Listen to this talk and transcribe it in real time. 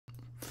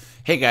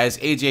Hey guys,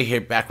 AJ here,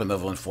 back with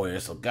another one for you.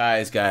 So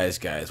guys,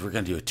 we're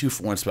gonna do a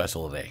 2-for-1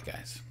 special today,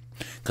 guys.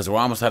 Because we're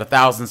almost at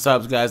 1,000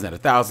 subs, guys. And at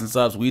 1,000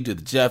 subs, we do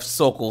the Jeff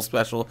Sokol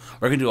special.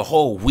 We're gonna do a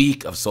whole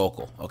week of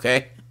Sokol,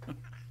 okay?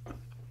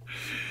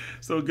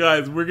 So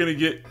guys, we're gonna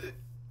get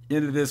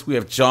into this. We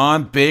have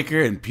John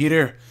Baker and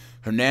Peter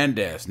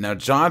Hernandez. Now,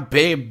 John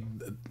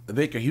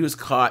Baker, he was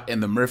caught in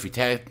the Murphy,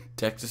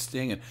 Texas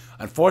sting, and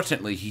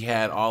unfortunately, he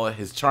had all of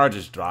his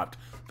charges dropped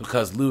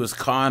because Louis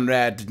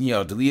Conrad,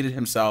 deleted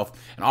himself,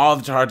 and all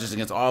the charges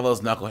against all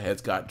those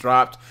knuckleheads got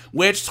dropped,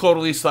 which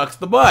totally sucks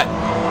the butt,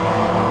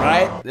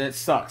 right? It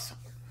sucks.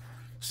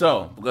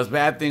 So, because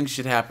bad things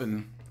should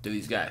happen to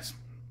these guys.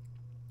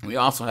 We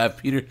also have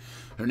Peter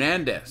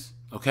Hernandez,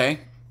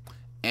 okay?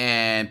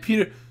 And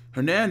Peter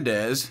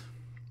Hernandez,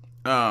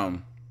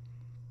 let's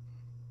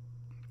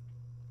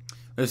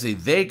see,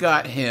 they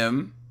got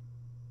him,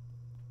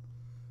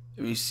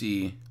 let me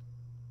see,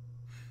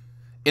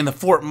 in the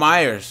Fort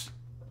Myers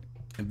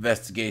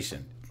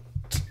investigation.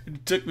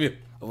 It took me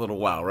a little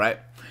while, right?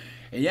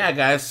 And yeah,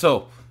 guys,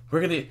 so we're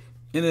gonna get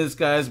into this,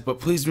 guys, but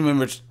please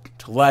remember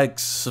to like,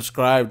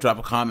 subscribe, drop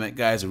a comment,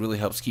 guys. It really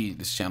helps keep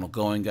this channel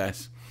going,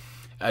 guys.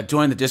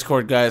 Join the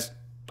Discord, guys.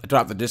 I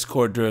drop the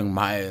Discord during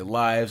my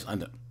lives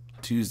on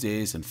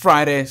Tuesdays and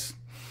Fridays.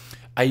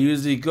 I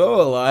usually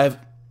go live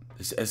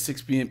at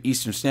 6 p.m.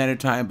 Eastern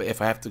Standard Time, but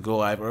if I have to go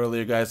live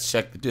earlier, guys,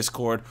 check the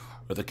Discord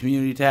or the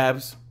community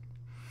tabs.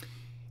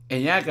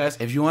 And yeah, guys,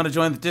 if you want to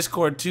join the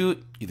Discord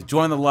too, either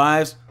join the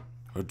lives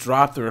or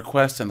drop the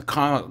request in the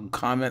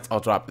comments. I'll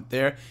drop it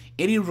there.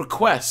 Any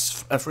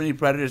requests for any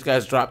predators,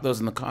 guys, drop those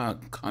in the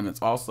comments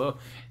also.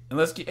 And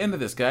let's get into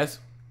this, guys.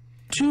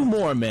 Two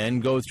more men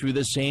go through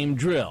the same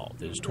drill.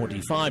 This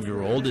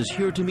 25-year-old is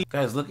here to meet.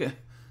 Guys, look at.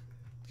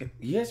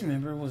 You guys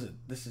remember? Was it?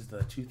 This is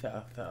the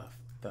 2000s.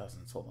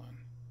 Hold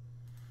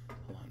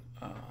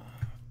on.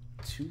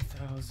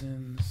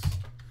 2000s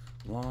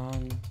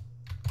long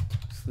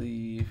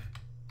sleeve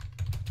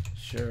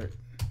shirt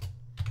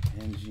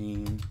and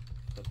jean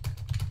look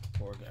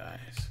for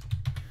guys.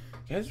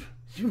 Guys, do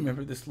you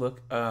remember this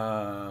look?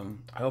 I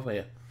hope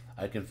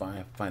I can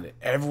find it.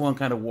 Everyone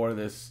kind of wore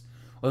this.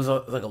 It was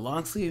like a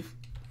long sleeve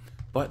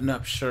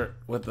button-up shirt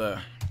with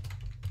a.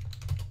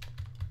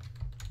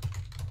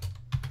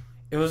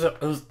 It was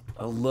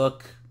a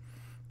look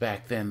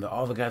back then that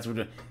all the guys were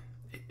doing.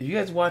 If you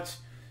guys watch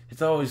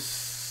It's Always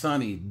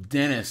Sunny,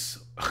 Dennis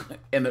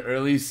in the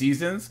early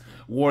seasons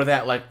wore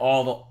that like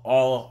all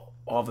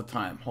the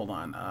time. Hold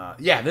on.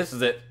 Yeah, this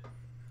is it.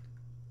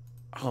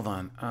 Hold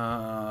on.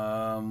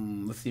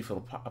 Let's see if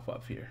it'll pop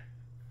up here.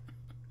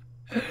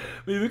 I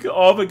mean, look at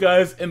all the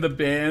guys in the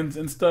bands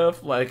and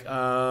stuff. Like,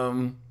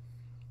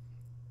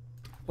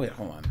 wait,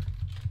 hold on.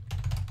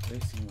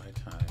 Wasting my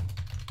time.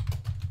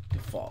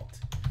 Default.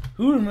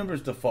 Who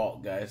remembers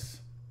Default,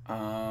 guys?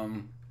 Let's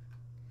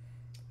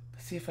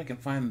see if I can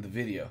find the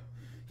video.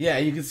 Yeah,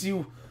 you can see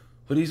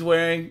what he's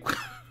wearing.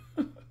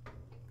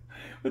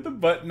 With the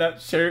button-up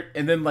shirt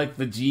and then like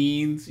the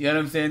jeans. You know what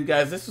I'm saying,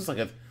 guys? This was like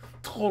a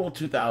total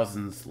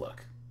 2000s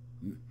look.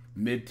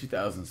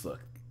 Mid-2000s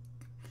look.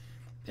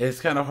 It's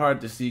kind of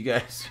hard to see,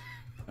 guys.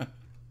 I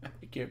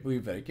can't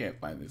believe that I can't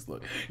find this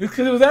look. It's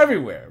because it was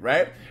everywhere,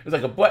 right? It was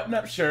like a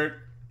button-up shirt.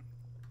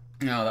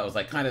 That was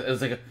like kind of, it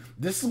was like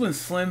this is when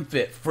Slim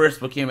Fit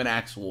first became an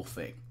actual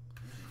thing.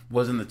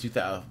 Was in the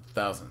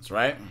 2000s,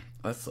 right?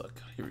 Let's look.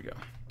 Here we go.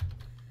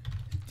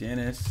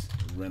 Dennis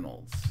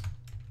Reynolds.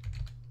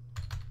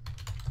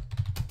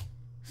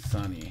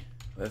 Sunny.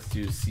 Let's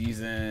do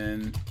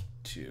season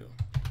 2.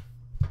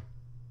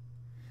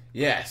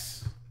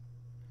 Yes.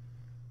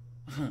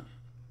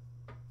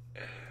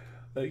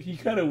 Like, he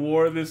kind of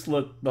wore this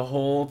look the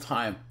whole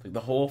time. Like, the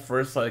whole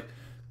first, like,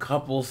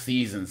 couple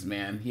seasons,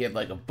 man. He had,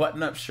 like, a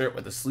button-up shirt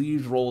with the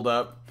sleeves rolled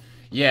up.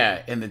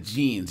 Yeah, and the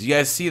jeans. You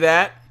guys see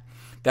that?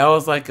 That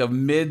was, like, a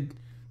mid...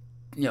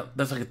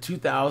 that's like a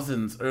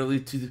 2000s, early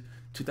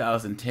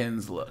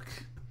 2010s look.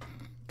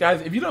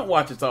 Guys, if you don't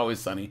watch It's Always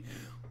Sunny,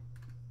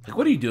 like,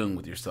 what are you doing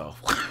with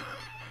yourself?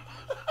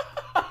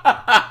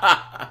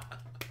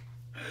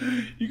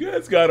 You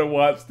guys gotta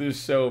watch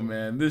this show,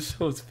 man. This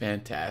show's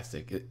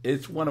fantastic.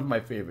 It's one of my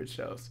favorite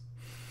shows.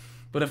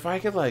 But if I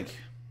could, like,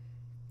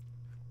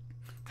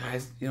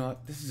 guys, you know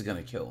what? This is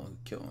gonna kill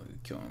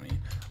me.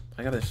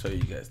 I gotta show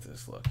you guys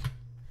this look.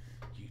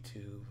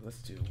 YouTube. Let's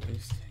do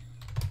wasting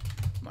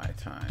my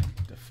time.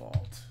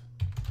 Default.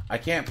 I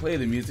can't play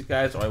the music,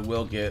 guys, or I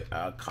will get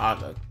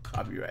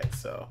copyright.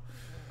 So,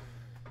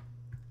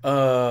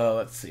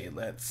 let's see.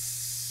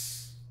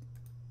 Let's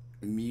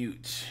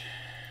mute.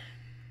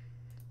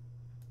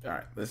 All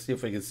right, let's see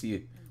if I can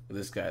see what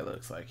this guy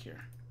looks like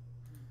here.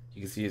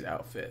 You can see his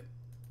outfit.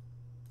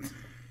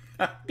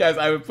 Guys,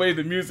 I would play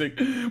the music,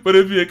 but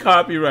it'd be a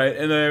copyright,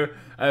 and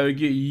I would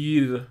get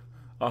yeeted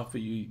off of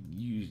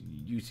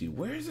YouTube.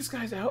 Where is this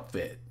guy's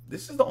outfit?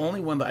 This is the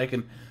only one that I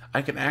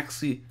can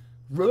actually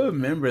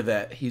remember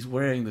that he's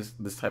wearing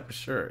this type of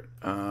shirt.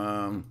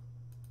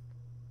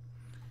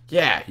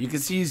 Yeah, you can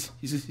see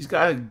he's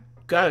got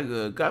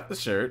the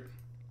shirt.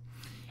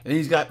 And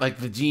he's got like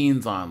the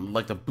jeans on,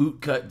 like the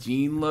boot cut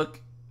jean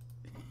look.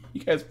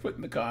 You guys put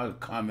in the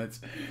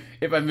comments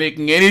if I'm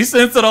making any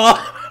sense at all.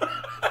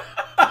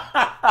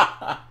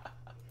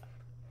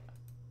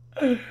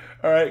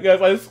 All right,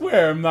 guys, I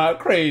swear I'm not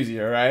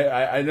crazy, all right?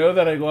 I know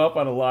that I go up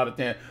on a lot of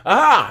tangents.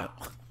 Ah!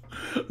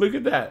 Look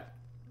at that.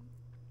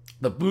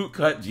 The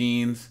boot-cut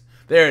jeans.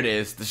 There it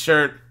is. The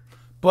shirt,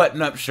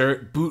 button-up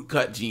shirt,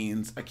 boot-cut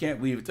jeans. I can't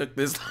believe it took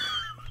this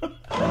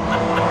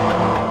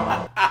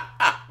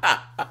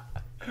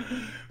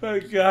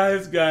But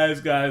guys,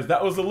 that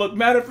was the look.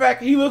 Matter of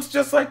fact, he looks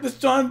just like this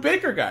John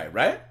Baker guy,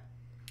 right?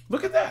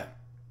 Look at that.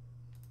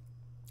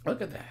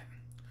 Look at that.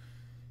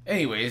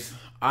 Anyways,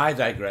 I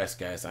digress,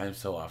 guys. I'm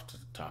so off the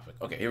topic.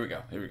 Okay, here we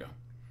go.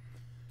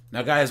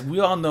 Now, guys,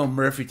 we all know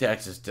Murphy,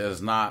 Texas does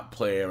not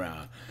play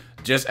around.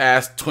 Just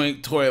ask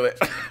Twink Toilet.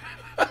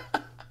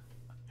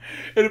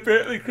 And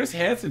apparently Chris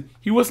Hansen,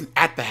 he wasn't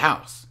at the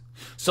house.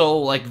 So,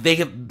 like, they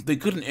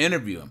couldn't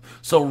interview him.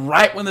 So,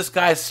 right when this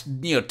guy,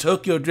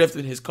 Tokyo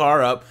drifted his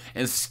car up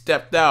and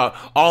stepped out,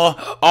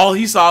 all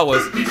he saw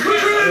was...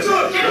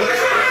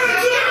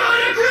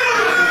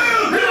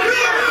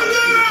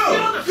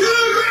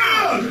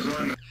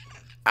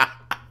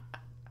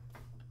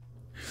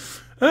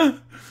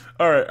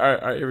 All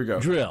right, here we go.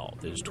 Drill,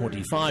 this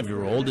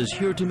 25-year-old is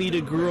here to meet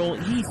a girl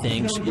he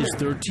thinks is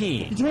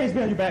 13. Get your hands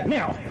behind your back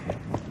now.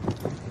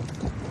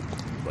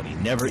 But he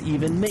never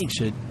even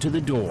makes it to the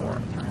door.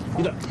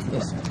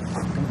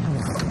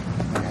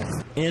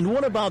 And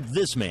what about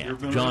this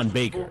man, John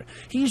Baker?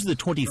 He's the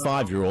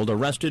 25-year-old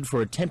arrested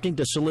for attempting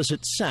to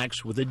solicit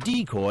sex with a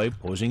decoy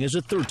posing as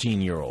a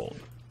 13-year-old.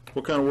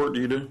 What kind of work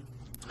do you do?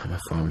 I'm a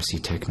pharmacy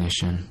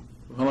technician.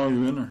 How long have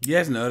you been there? You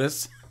guys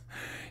notice?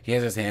 He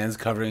has his hands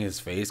covering his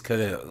face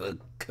because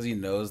he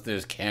knows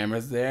there's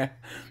cameras there.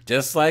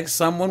 Just like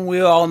someone we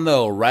all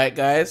know, right,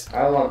 guys?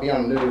 I don't want to be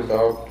on the news,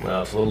 dog.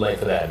 Well, it's a little late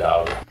for that,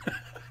 dog.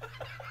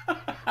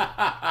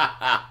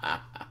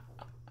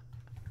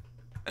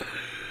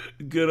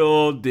 Good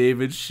old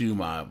David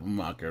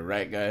Schumacher,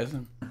 right, guys?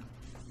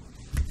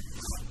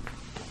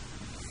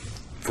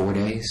 4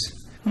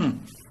 days.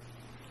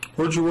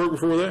 Where'd you work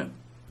before that?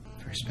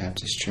 First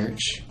Baptist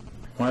Church.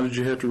 Why did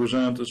you have to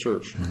resign to the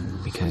church?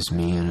 Because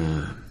me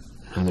and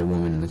another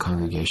woman in the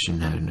congregation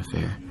had an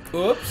affair.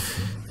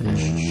 Oops.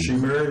 And She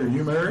married? Are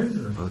you married?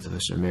 Or? both of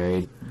us are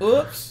married.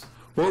 Oops.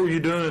 What were you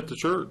doing at the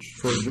church?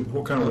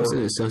 What kind I of was an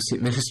work?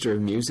 associate minister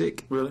of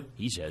music. Really?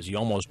 He says he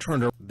almost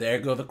turned There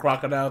go the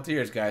crocodile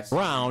tears, guys.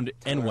 around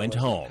and went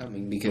home.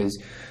 Coming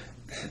because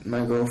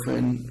my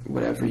girlfriend,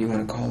 whatever you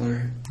want to call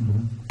her,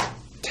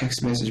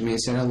 text messaged me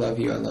and said, I love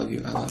you, I love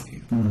you, I love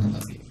you, I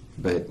love you.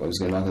 But I was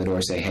going to knock on the door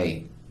and say,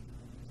 hey,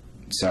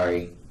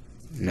 sorry,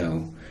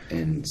 no,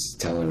 and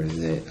tell her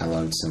that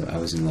I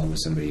was in love with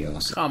somebody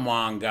else. Come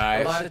on,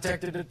 guys. Lie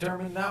detector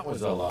determined that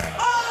was a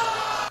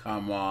lie.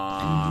 Come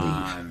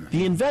on.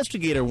 The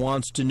investigator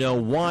wants to know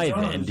why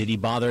then did he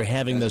bother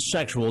having the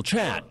sexual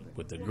chat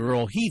with the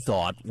girl he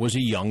thought was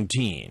a young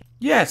teen.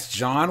 Yes,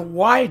 John,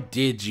 why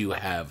did you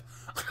have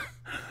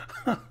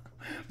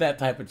that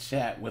type of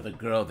chat with a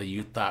girl that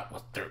you thought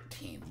was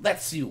 13?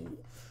 Let's see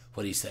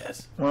what he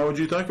says. Why would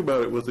you think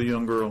about it with a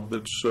young girl?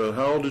 That's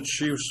how old did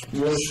she? Was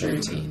she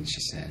 13,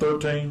 she said.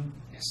 13?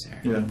 Yes, sir.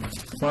 Yeah.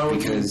 Why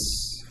would you?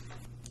 Because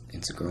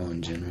it's a girl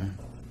in general.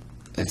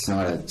 It's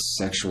not a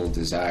sexual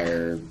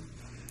desire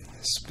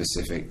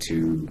specific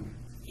to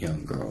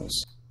young girls.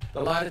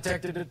 The lie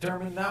detector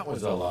determined that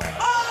was a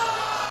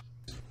lie.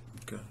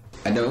 Okay.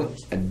 I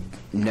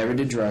never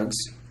did drugs,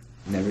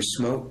 never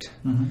smoked.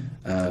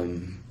 I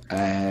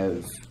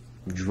have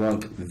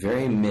drunk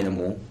very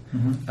minimal.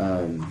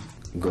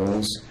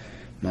 Girls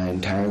my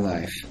entire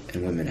life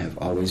and women have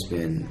always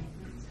been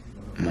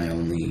my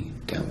only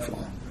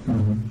downfall.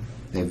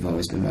 They've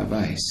always been my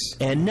vice.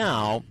 And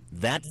now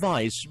that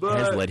vice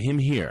has led him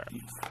here.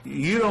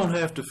 You don't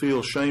have to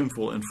feel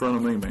shameful in front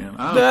of me, man.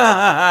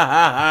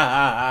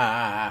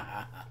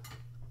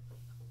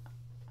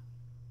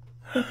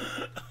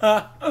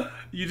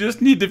 You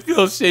just need to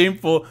feel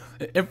shameful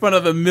in front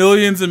of the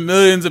millions and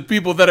millions of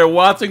people that are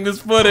watching this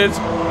footage.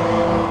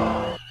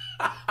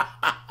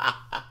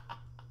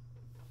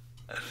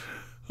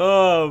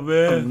 Oh,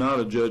 man. I'm not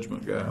a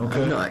judgment guy,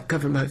 okay? I'm not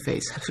covering my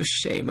face out of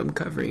shame. I'm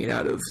covering it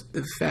out of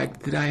the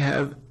fact that I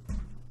have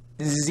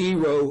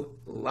zero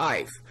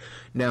life.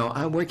 Now,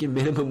 I work in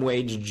minimum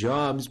wage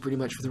jobs pretty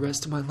much for the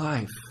rest of my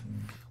life.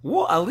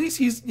 Well, at least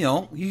he's,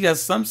 he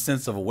has some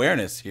sense of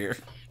awareness here.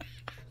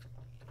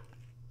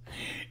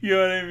 You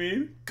know what I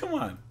mean? Come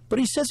on. But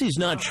he says he's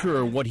not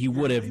sure what he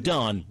would have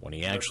done when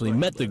he actually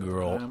met the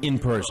girl in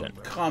person.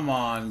 Come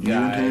on,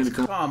 guys.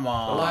 Come The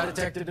lie on.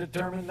 detector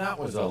determined that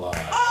was a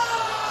lie.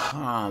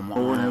 Come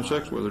Or wouldn't have on.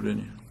 sex with her, didn't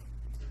you?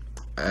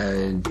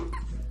 I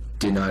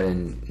did not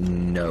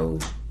know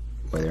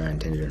whether I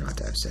intended or not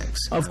to have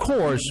sex. Of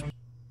course,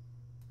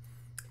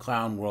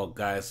 Clown world,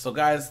 guys. So,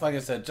 guys, like I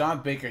said,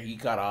 John Baker, he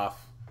got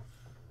off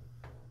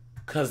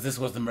because this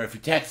was the Murphy,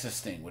 Texas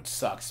thing, which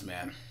sucks,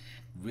 man.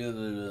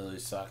 Really, really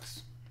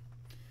sucks.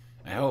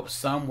 I hope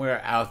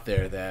somewhere out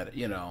there that,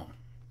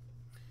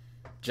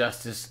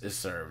 justice is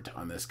served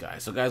on this guy.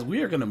 So, guys,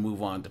 we are going to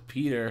move on to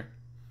Peter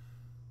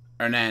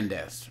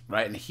Ernandez,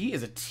 right? And he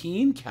is a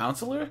teen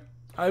counselor,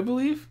 I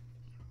believe.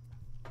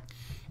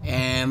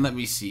 And let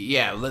me see.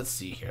 Yeah, let's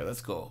see here.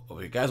 Let's go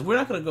over here, guys. We're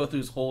not going to go through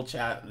his whole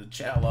chat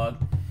log,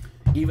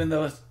 even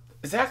though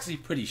it's actually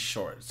pretty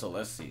short. So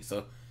let's see.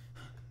 So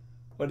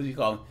what does he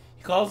call him?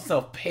 He calls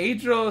himself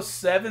Pedro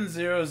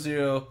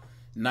 700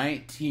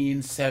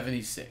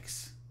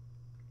 1976.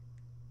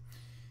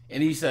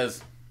 And he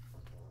says,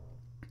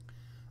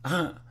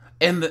 and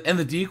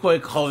the decoy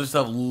calls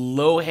herself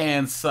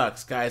Lohan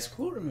Sucks. Guys,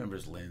 who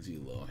remembers Lindsay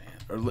Lohan?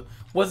 Or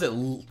was it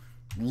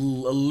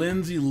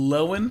Lindsay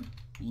Lohan?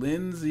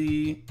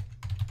 Lindsay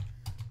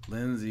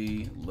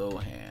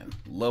Lohan,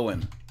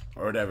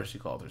 or whatever she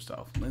called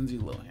herself. Lindsay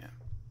Lohan.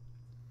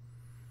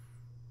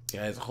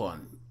 Guys, hold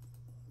on.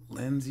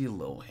 Lindsay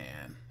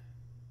Lohan.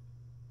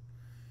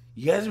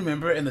 You guys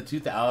remember in the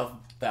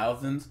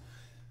 2000s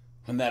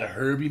when that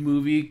Herbie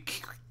movie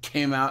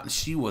came out and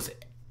she was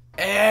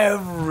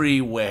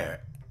everywhere.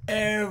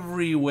 And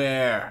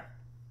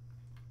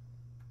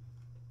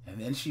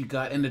then she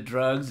got into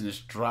drugs and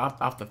just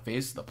dropped off the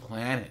face of the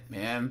planet,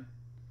 man.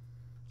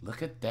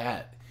 Look at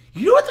that.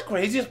 You know what the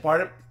craziest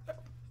part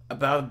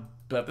about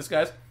this,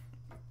 guys?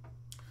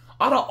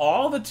 Out of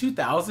all the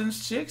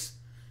 2000s chicks,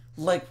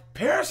 like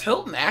Paris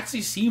Hilton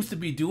actually seems to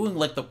be doing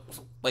like the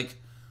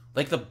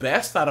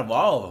best out of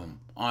all of them,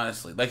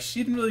 honestly. Like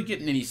she didn't really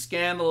get in any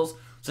scandals,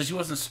 so she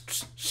wasn't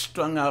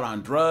strung out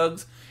on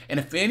drugs. And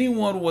if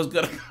anyone was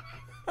gonna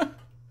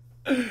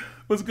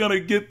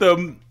get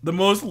the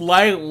most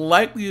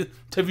likely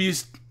to be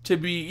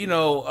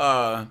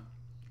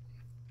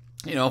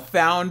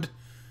found,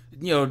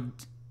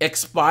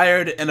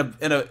 expired in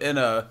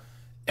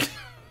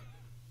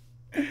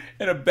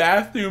a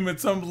bathroom in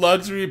some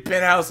luxury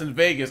penthouse in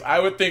Vegas, I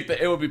would think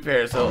that it would be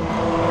Paris Hilton.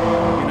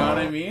 You know what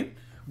I mean?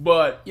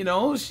 But you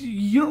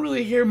don't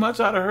really hear much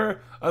out of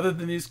her other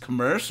than these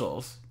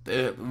commercials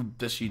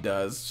that she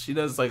does. She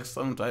does like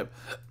some type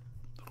of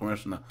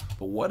commercial now.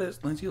 But what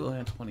is Lindsay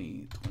Lohan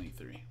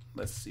 2023?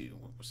 Let's see.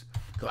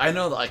 Because I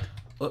know that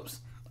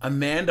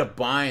Amanda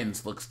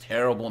Bynes looks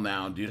terrible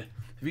now, dude.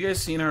 Have you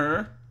guys seen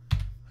her?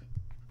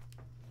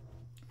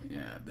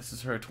 Yeah, this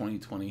is her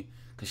 2020.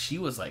 Because she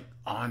was like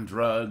on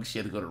drugs. She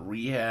had to go to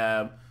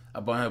rehab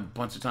a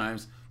bunch of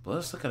times. But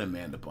let's look at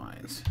Amanda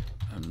Bynes.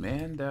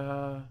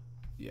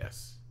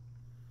 Yes.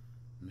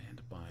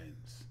 Amanda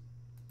Bynes.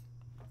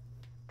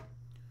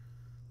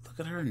 Look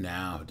at her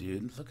now,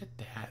 dude. Look at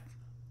that.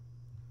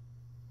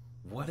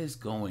 What is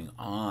going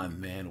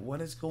on, man?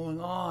 What is going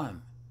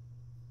on?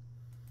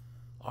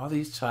 All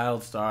these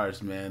child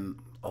stars, man.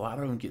 A lot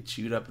of them get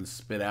chewed up and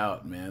spit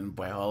out, man,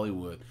 by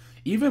Hollywood.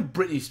 Even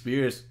Britney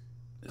Spears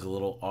is a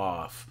little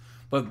off.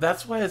 But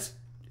that's why it's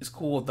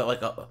cool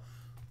that,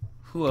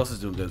 who else is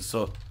doing good?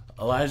 So,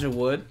 Elijah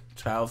Wood,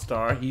 child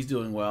star, he's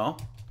doing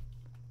well.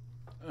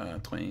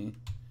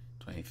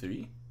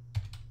 2023.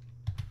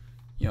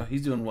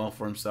 He's doing well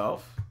for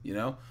himself,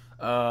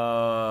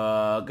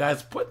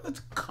 Guys, put in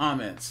the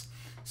comments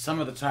some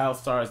of the child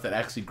stars that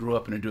actually grew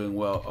up and are doing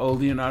well. Oh,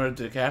 Leonardo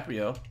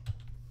DiCaprio.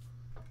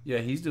 Yeah,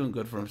 he's doing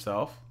good for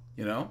himself,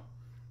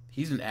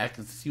 He's been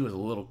acting since he was a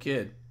little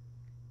kid.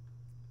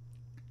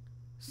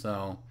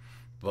 So,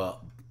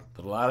 but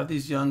a lot of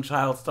these young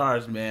child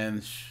stars,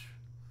 man,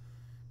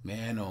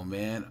 oh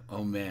man,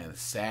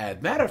 it's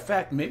sad. Matter of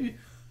fact, maybe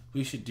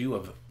we should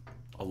do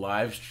a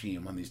live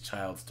stream on these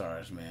child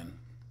stars, man.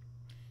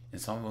 And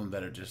some of them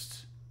that are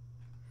just...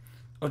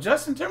 Oh,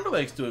 Justin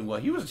Timberlake's doing well.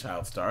 He was a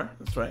child star.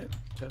 That's right.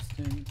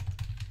 Justin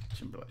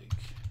Timberlake.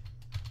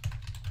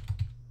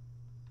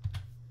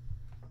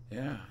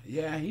 Yeah,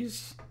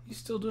 he's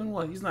still doing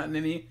well. He's not in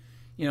any,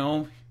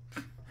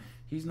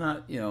 he's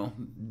not,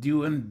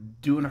 doing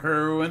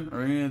heroin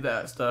or any of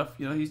that stuff.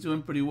 He's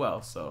doing pretty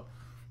well. So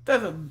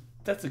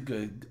that's a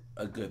good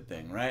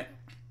thing, right?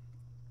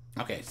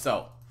 Okay,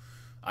 so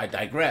I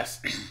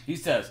digress. He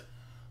says,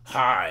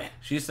 "Hi."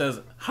 She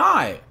says,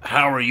 "Hi.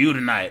 How are you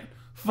tonight?"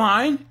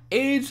 "Fine.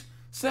 Age,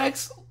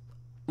 sex,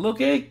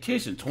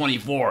 location,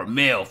 24,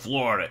 male,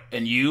 Florida.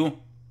 And you?"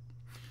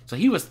 So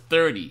he was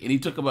 30, and he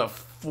took about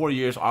 4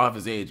 years off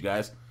his age,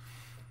 guys.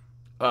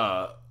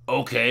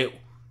 Okay.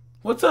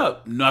 What's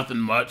up? "Nothing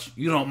much.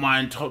 You don't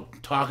mind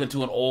talking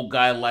to an old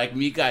guy like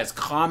me?" Guys,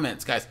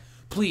 comments, guys.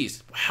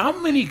 Please. How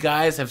many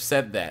guys have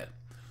said that?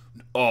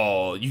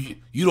 "Oh, you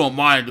don't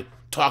mind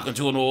talking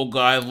to an old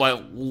guy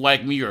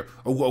like me, or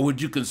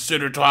would you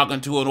consider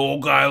talking to an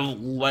old guy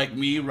like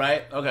me?"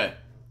 Right? Okay.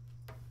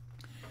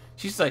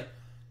 She's like,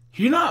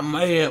 "You're not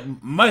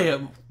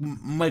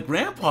my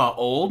grandpa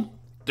old."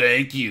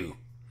 "Thank you."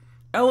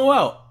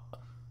 "LOL.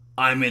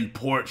 I'm in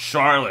Port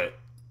Charlotte."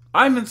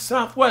 "I'm in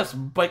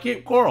Southwest by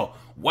Cape Coral."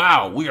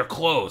 "Wow, we are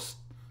close."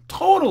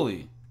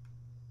 "Totally."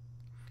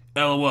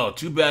 "LOL.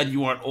 Too bad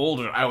you aren't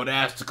older. I would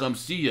ask to come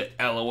see you."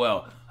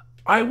 "LOL.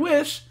 I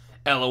wish."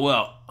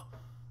 "LOL.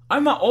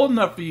 I'm not old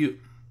enough for you.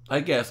 I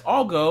guess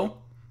I'll go."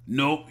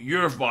 "Nope,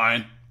 you're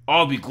fine.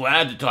 I'll be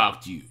glad to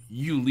talk to you."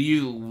 "You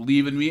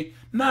leaving me?"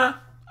 "Nah,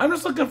 I'm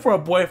just looking for a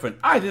boyfriend.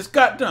 I just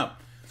got dumped.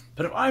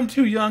 But if I'm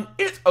too young,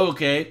 it's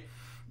okay.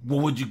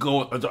 Well, would you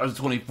go with a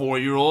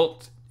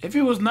 24-year-old? If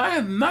he was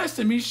nice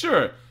to me,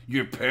 sure.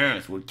 Your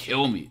parents would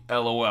kill me.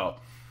 LOL.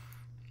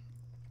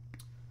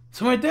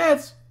 So my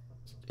dad's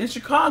in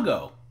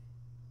Chicago.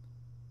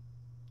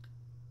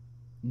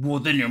 Well,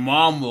 then your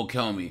mom will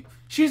kill me.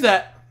 She's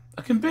at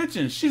a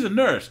convention. She's a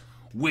nurse.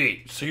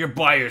 Wait, so you're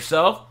by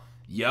yourself?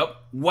 Yep.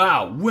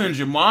 Wow, when's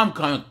your mom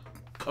coming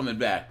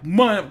back?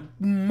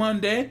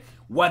 Monday?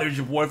 Why did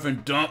your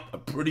boyfriend dump a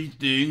pretty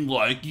thing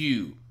like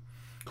you?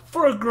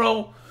 For a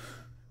girl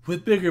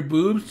with bigger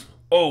boobs?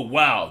 Oh,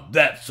 wow,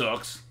 that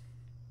sucks.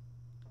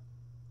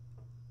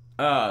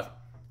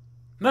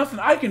 Nothing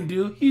I can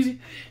do.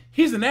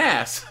 He's an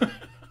ass.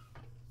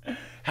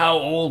 How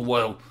old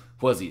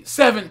was he?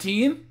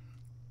 17?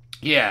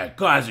 Yeah,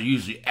 guys are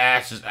usually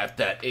asses at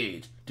that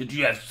age. Did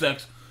you have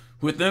sex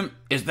with him?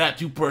 Is that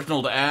too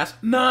personal to ask?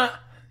 Nah,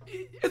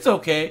 it's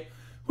okay.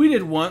 We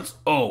did once.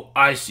 Oh,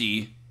 I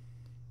see.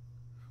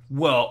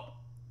 Well,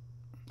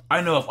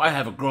 I know if I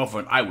have a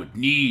girlfriend, I would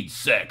need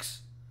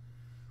sex.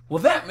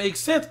 Well, that makes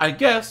sense, I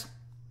guess.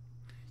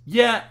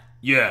 Yeah,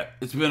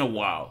 it's been a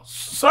while.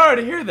 Sorry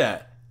to hear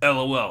that.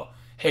 LOL.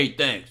 Hey,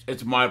 thanks.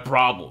 It's my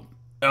problem.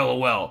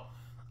 LOL.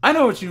 I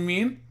know what you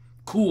mean.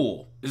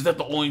 Cool. Is that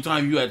the only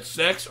time you had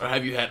sex, or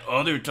have you had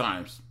other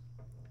times?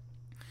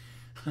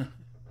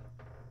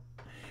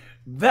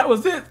 That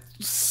was it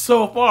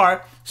so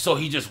far. So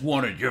he just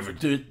wanted your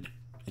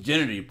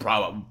virginity,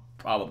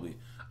 probably.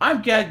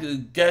 I'm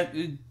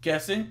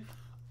guessing.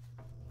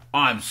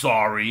 I'm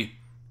sorry.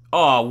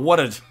 Oh,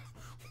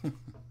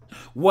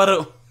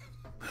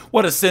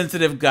 what a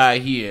sensitive guy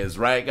he is,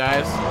 right,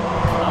 guys?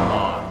 Come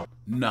on,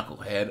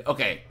 knucklehead.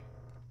 Okay.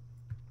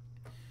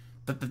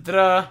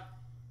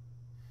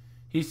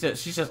 She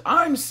says,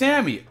 I'm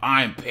Sammy.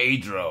 I'm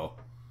Pedro.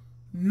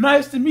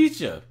 Nice to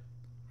meet you.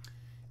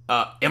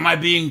 Am I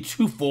being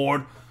too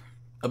forward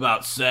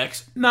about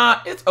sex?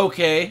 Nah, it's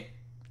okay.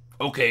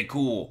 Okay,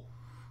 cool.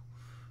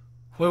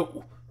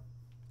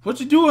 What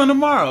you doing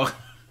tomorrow?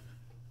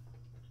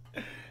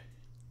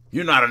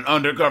 You're not an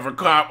undercover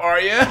cop, are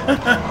you?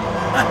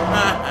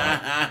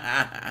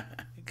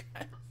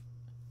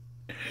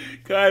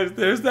 Guys,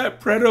 there's that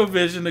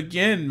preto-vision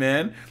again,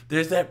 man.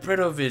 There's that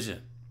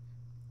preto-vision.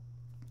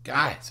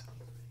 Guys,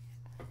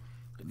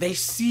 they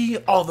see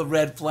all the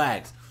red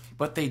flags,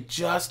 but they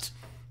just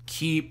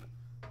keep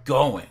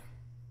going.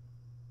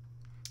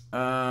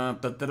 I'm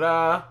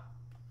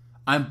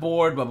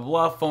bored, blah, blah,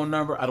 blah, phone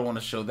number. I don't want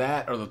to show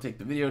that, or they'll take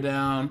the video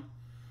down.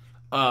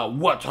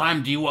 What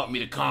time do you want me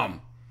to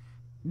come?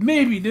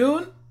 Maybe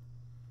noon?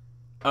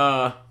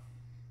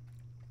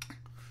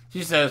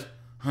 She says,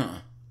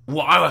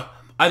 well,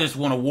 I just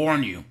want to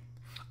warn you.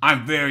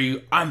 I'm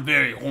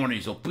very horny,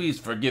 so please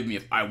forgive me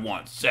if I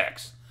want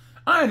sex.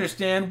 I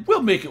understand.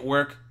 We'll make it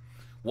work.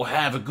 Well,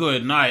 have a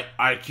good night.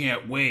 I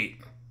can't wait.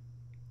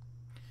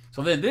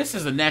 So then this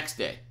is the next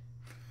day.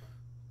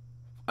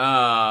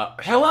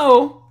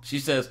 Hello? She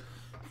says,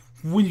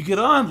 when you get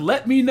on,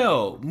 let me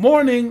know.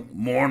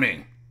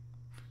 Morning.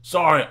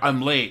 Sorry,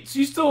 I'm late. So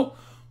you still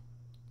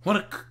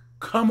want to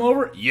come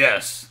over?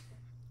 Yes.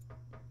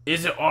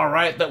 Is it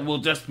alright that we'll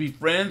just be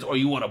friends, or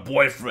you want a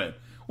boyfriend?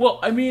 Well,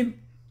 I mean,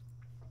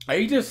 are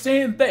you just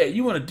saying that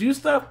you want to do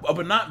stuff,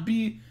 but not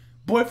be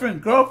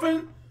boyfriend,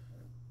 girlfriend?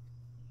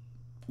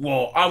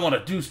 Well, I want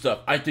to do stuff.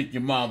 I think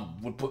your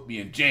mom would put me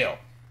in jail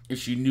if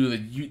she knew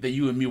that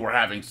you and me were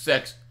having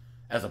sex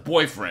as a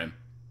boyfriend.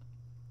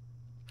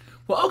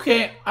 Well,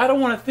 okay, I don't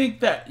want to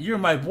think that you're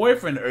my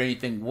boyfriend or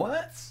anything.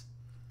 What?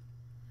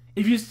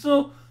 If you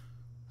still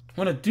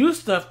want to do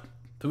stuff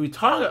that we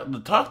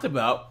talked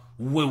about,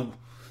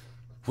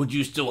 would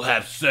you still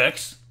have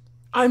sex?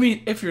 I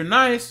mean, if you're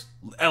nice,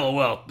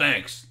 LOL,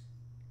 thanks.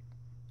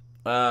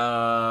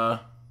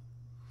 What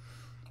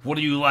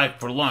do you like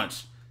for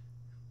lunch?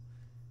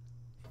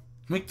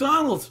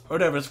 McDonald's or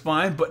whatever's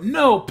fine, but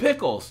no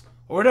pickles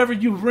or whatever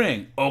you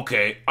bring.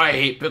 Okay, I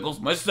hate pickles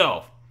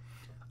myself.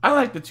 I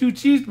like the 2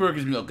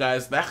 cheeseburgers meal,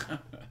 guys.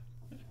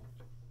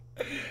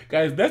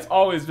 Guys, that's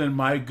always been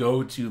my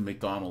go-to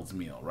McDonald's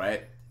meal,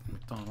 right?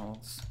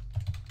 McDonald's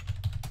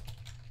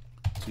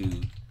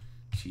 2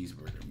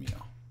 cheeseburger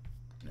meal.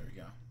 There we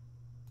go.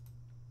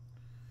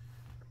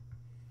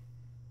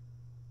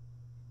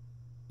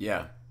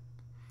 Yeah.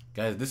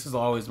 Guys, this is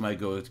always my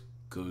go-to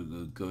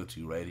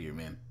right here,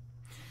 man.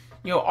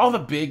 You know, all the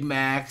Big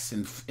Macs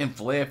and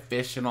filet of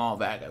fish and all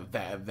that.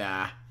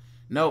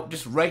 No,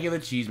 just regular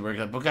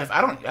cheeseburgers. Because I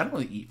don't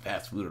really eat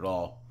fast food at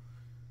all.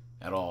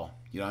 At all.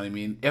 You know what I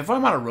mean? If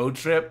I'm on a road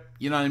trip,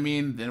 you know what I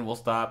mean? Then we'll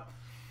stop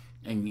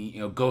and, you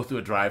know, go through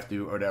a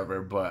drive-thru or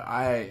whatever. But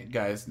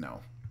guys,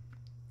 no.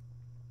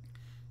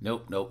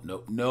 Nope.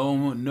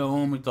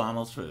 No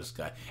McDonald's for this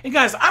guy. And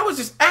guys, I was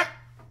just at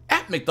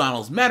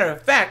McDonald's. Matter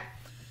of fact.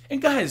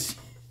 And guys,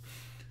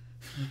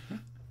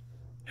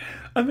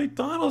 a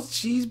McDonald's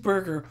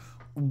cheeseburger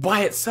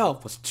by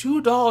itself was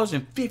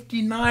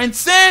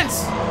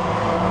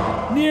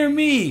 $2.59 near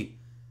me.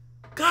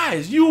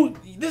 Guys,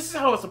 this is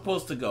how it's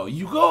supposed to go.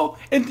 You go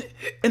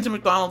into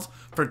McDonald's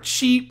for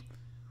cheap,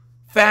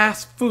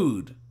 fast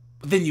food.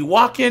 Then you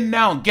walk in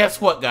now, and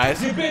guess what,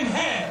 guys? You've been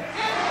had.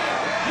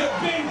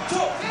 You've been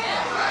took.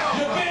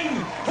 You've been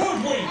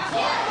hoodwinked.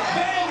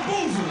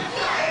 Bamboozled.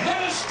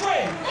 Led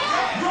astray.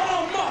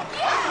 Run amok.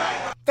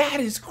 That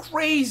is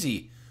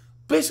crazy.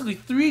 Basically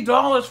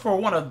 $3 for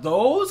one of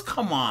those?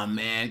 Come on,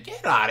 man.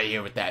 Get out of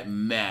here with that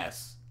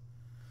mess.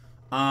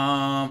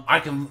 I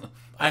can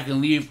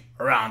leave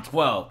around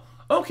 12.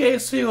 Okay,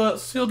 so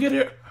you'll get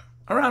here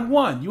around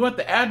 1. You want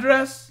the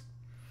address?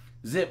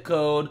 Zip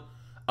code.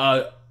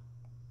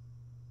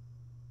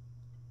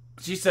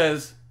 She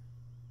says,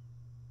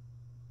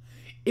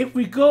 if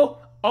we go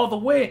all the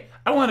way,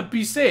 I want to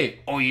be safe.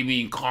 Oh, you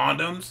mean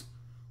condoms?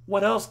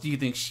 What else do you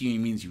think she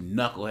means, you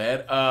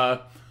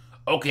knucklehead?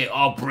 Okay,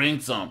 I'll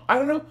bring some. I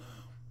don't know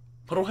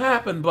what'll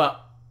happen,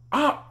 but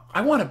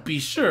I want to be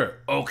sure.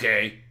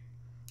 Okay.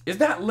 Is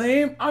that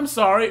lame? I'm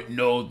sorry.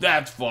 No,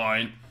 that's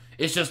fine.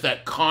 It's just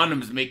that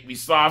condoms make me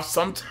soft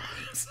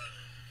sometimes.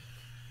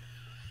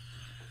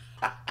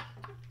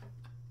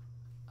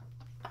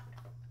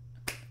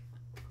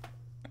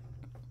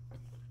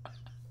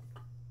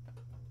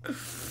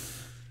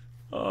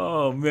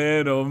 Oh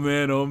man, oh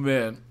man, oh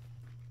man.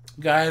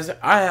 Guys,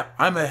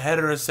 I'm a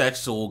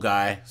heterosexual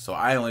guy, so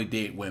I only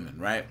date women,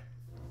 right?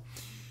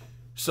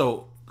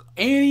 So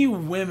any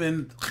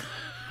women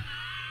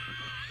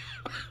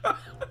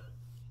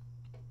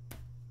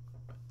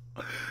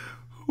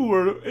who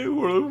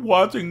are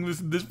watching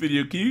this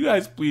video, can you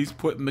guys please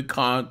put in the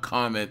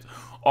comment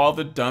all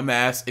the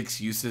dumbass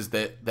excuses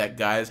that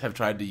guys have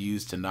tried to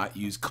use to not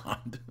use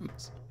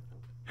condoms?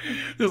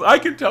 Because I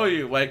can tell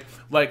you, like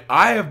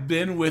I have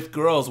been with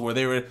girls where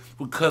they were,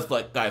 because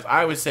like guys,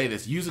 I always say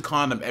this: use a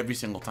condom every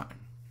single time.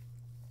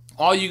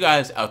 All you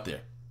guys out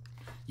there,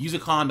 use a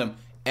condom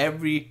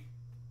every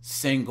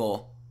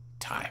single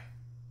time.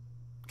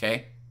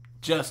 Okay,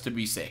 just to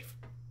be safe.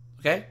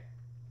 Okay,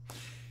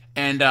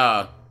 and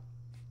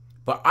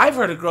but I've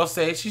heard a girl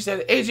say, she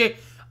said, AJ,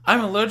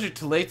 I'm allergic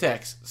to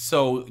latex,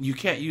 so you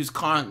can't use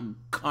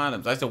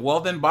condoms. I said,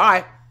 well then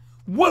bye.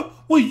 What?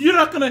 Well, you're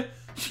not gonna.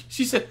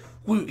 She said,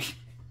 well,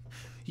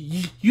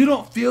 you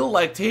don't feel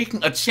like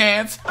taking a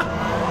chance?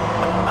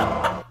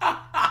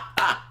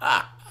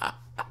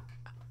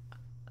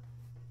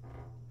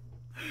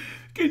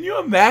 Can you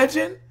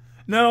imagine?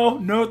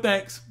 No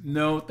thanks.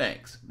 No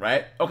thanks.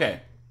 Right? Okay.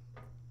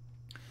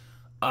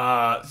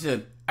 She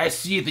said, I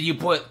see that you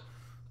put,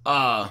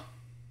 oh,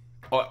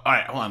 all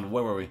right, hold on.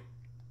 Where were we?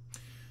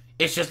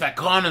 It's just that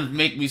condoms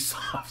make me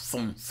soft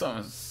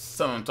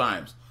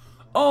sometimes.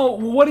 Oh,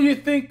 what do you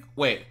think?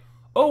 Wait.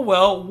 Oh,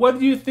 well, what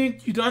do you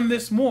think you done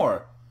this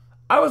more?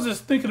 I was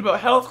just thinking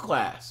about health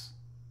class.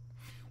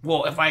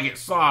 Well, if I get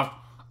soft,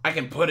 I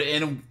can put it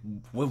in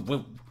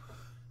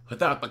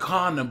without the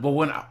condom, but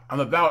when I'm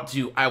about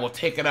to, I will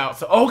take it out.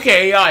 So,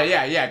 okay,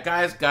 yeah.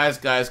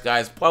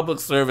 Guys,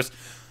 public service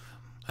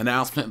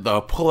announcement.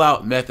 The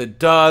pull-out method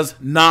does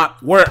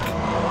not work.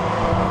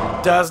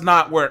 Does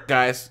not work,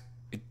 guys.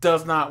 It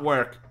does not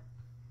work.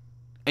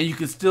 And you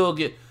can still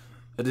get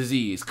a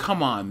disease.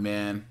 Come on,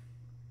 man.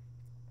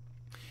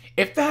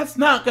 If that's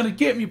not gonna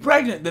get me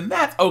pregnant, then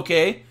that's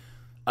okay.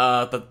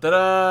 Okay.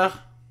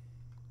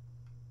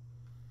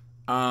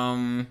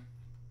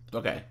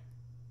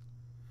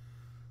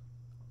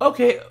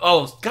 Okay.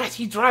 Oh, guys,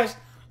 he drives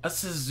a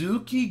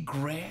Suzuki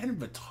Grand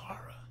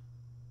Vitara.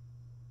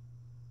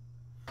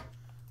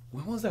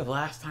 When was the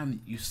last time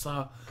that you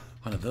saw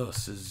one of those?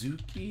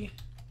 Suzuki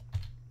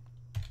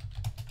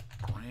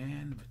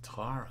Grand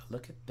Vitara.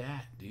 Look at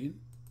that, dude.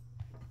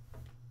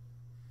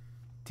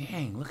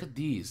 Dang, look at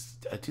these.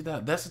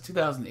 That's a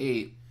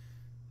 2008.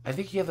 I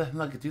think he had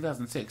like a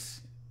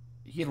 2006.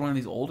 He had one of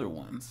these older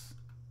ones.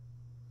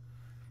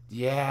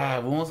 Yeah,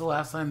 when was the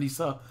last time you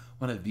saw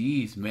one of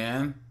these,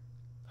 man?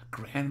 A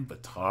Grand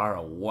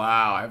Vitara.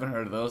 Wow, I haven't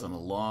heard of those in a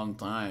long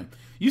time.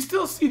 You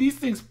still see these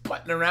things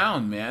putting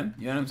around, man.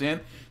 You know what I'm saying?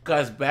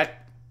 Guys,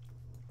 back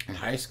in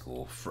high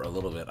school for a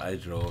little bit, I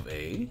drove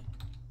a...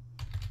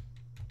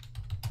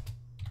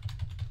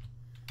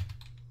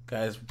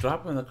 Guys,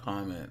 drop in the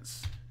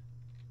comments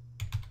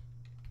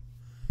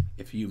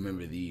if you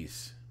remember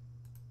these.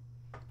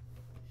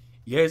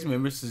 You guys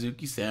remember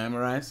Suzuki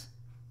Samurais?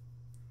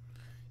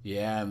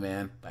 Yeah,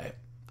 man. I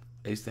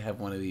used to have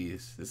one of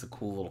these. This is a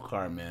cool little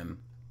car, man.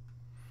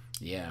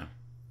 Yeah.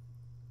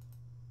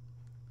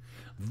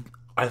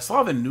 I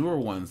saw the newer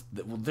ones.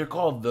 They're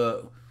called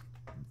the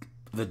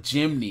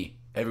Jimny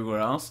everywhere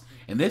else.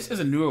 And this is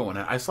a newer one.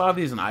 I saw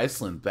these in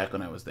Iceland back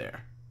when I was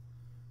there.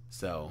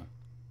 So,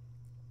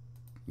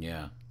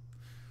 yeah.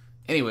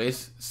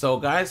 Anyways, so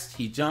guys,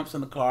 he jumps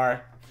in the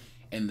car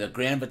in the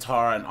Grand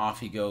Vitara and off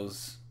he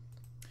goes.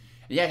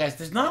 And yeah, guys,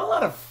 there's not a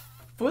lot of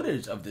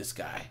footage of this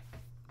guy,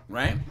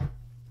 right?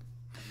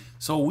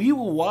 So we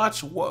will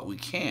watch what we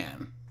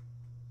can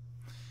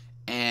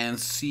and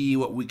see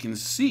what we can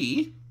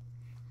see.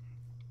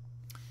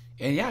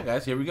 And yeah,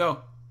 guys, here we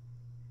go.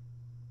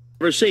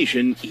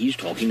 Conversation he's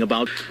talking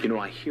about. You know,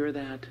 I hear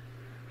that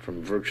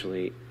from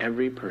virtually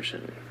every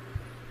person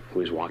who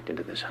has walked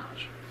into this house.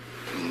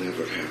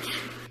 Never have.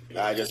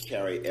 I just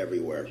carry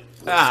everywhere.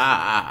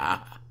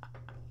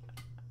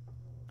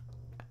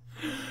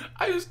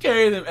 I just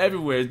carry them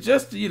everywhere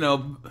just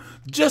to,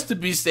 just to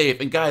be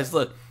safe. And guys,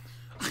 look,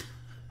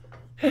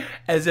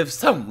 as if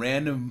some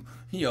random,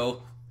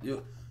 but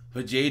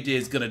JJ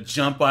is gonna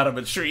jump out of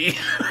a tree.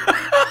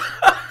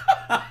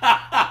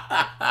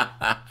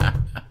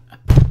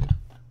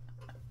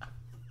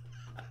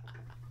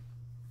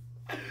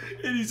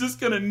 And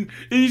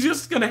he's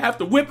just gonna have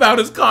to whip out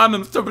his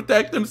condoms to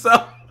protect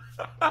himself.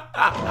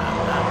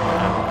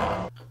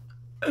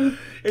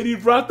 And he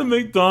brought the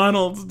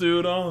McDonald's,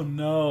 dude. Oh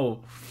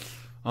no.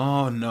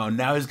 Oh no.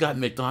 Now he's got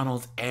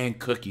McDonald's and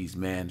cookies,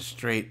 man.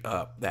 Straight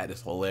up. That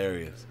is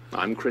hilarious.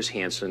 I'm Chris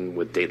Hansen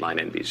with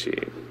Dateline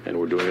NBC, and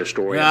we're doing a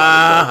story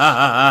about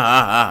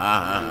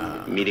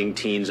meeting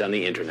teens on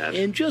the internet.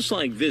 And just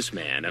like this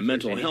man, a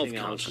mental health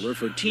counselor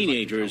for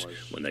teenagers,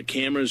 when the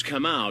cameras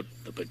come out,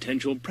 the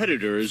potential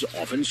predators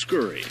often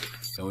scurry.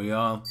 So we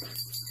all...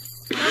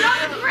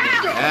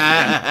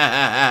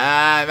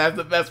 That's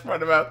the best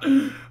part about...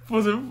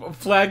 Was it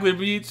Flagler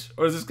Beach?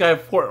 Or is this guy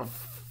Fort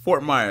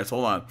Myers?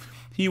 Hold on.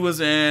 He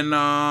was in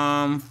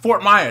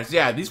Fort Myers.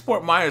 Yeah, these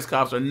Fort Myers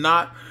cops are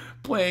not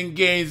playing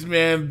games,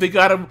 man. They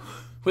got him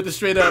with the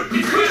straight up...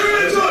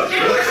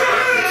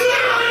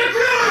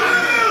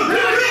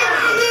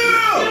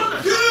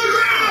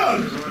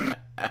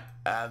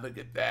 Look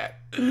at that.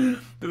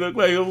 They look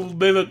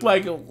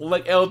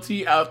like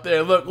LT out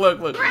there. Look.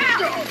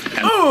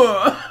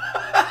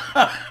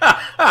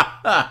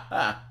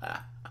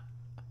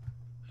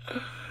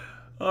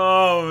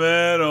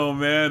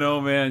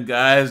 Oh man.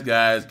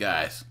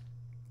 Guys.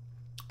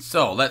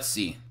 So let's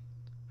see.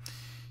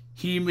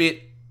 He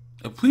made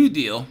a plea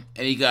deal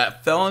and he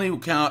got felony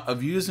count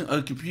of using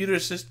a computer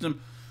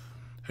system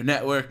or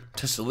network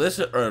to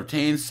solicit or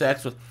obtain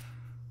sex with.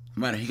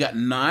 Man, he got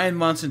 9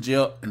 months in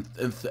jail and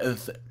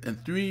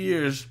 3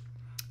 years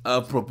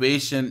of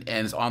probation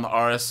and is on the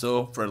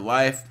RSO for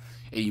life.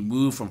 And he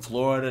moved from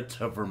Florida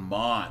to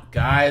Vermont.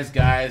 Guys. 2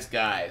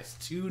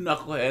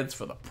 knuckleheads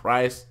for the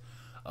price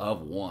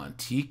of 1.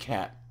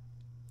 TCAP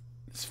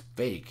is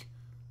fake.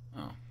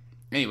 Oh.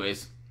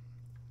 Anyways.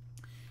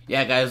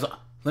 Yeah, guys.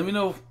 Let me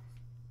know what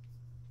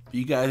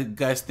you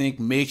guys think.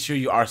 Make sure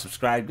you are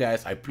subscribed,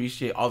 guys. I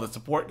appreciate all the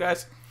support,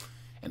 guys.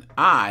 And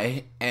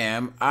I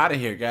am out of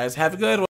here, guys. Have a good one.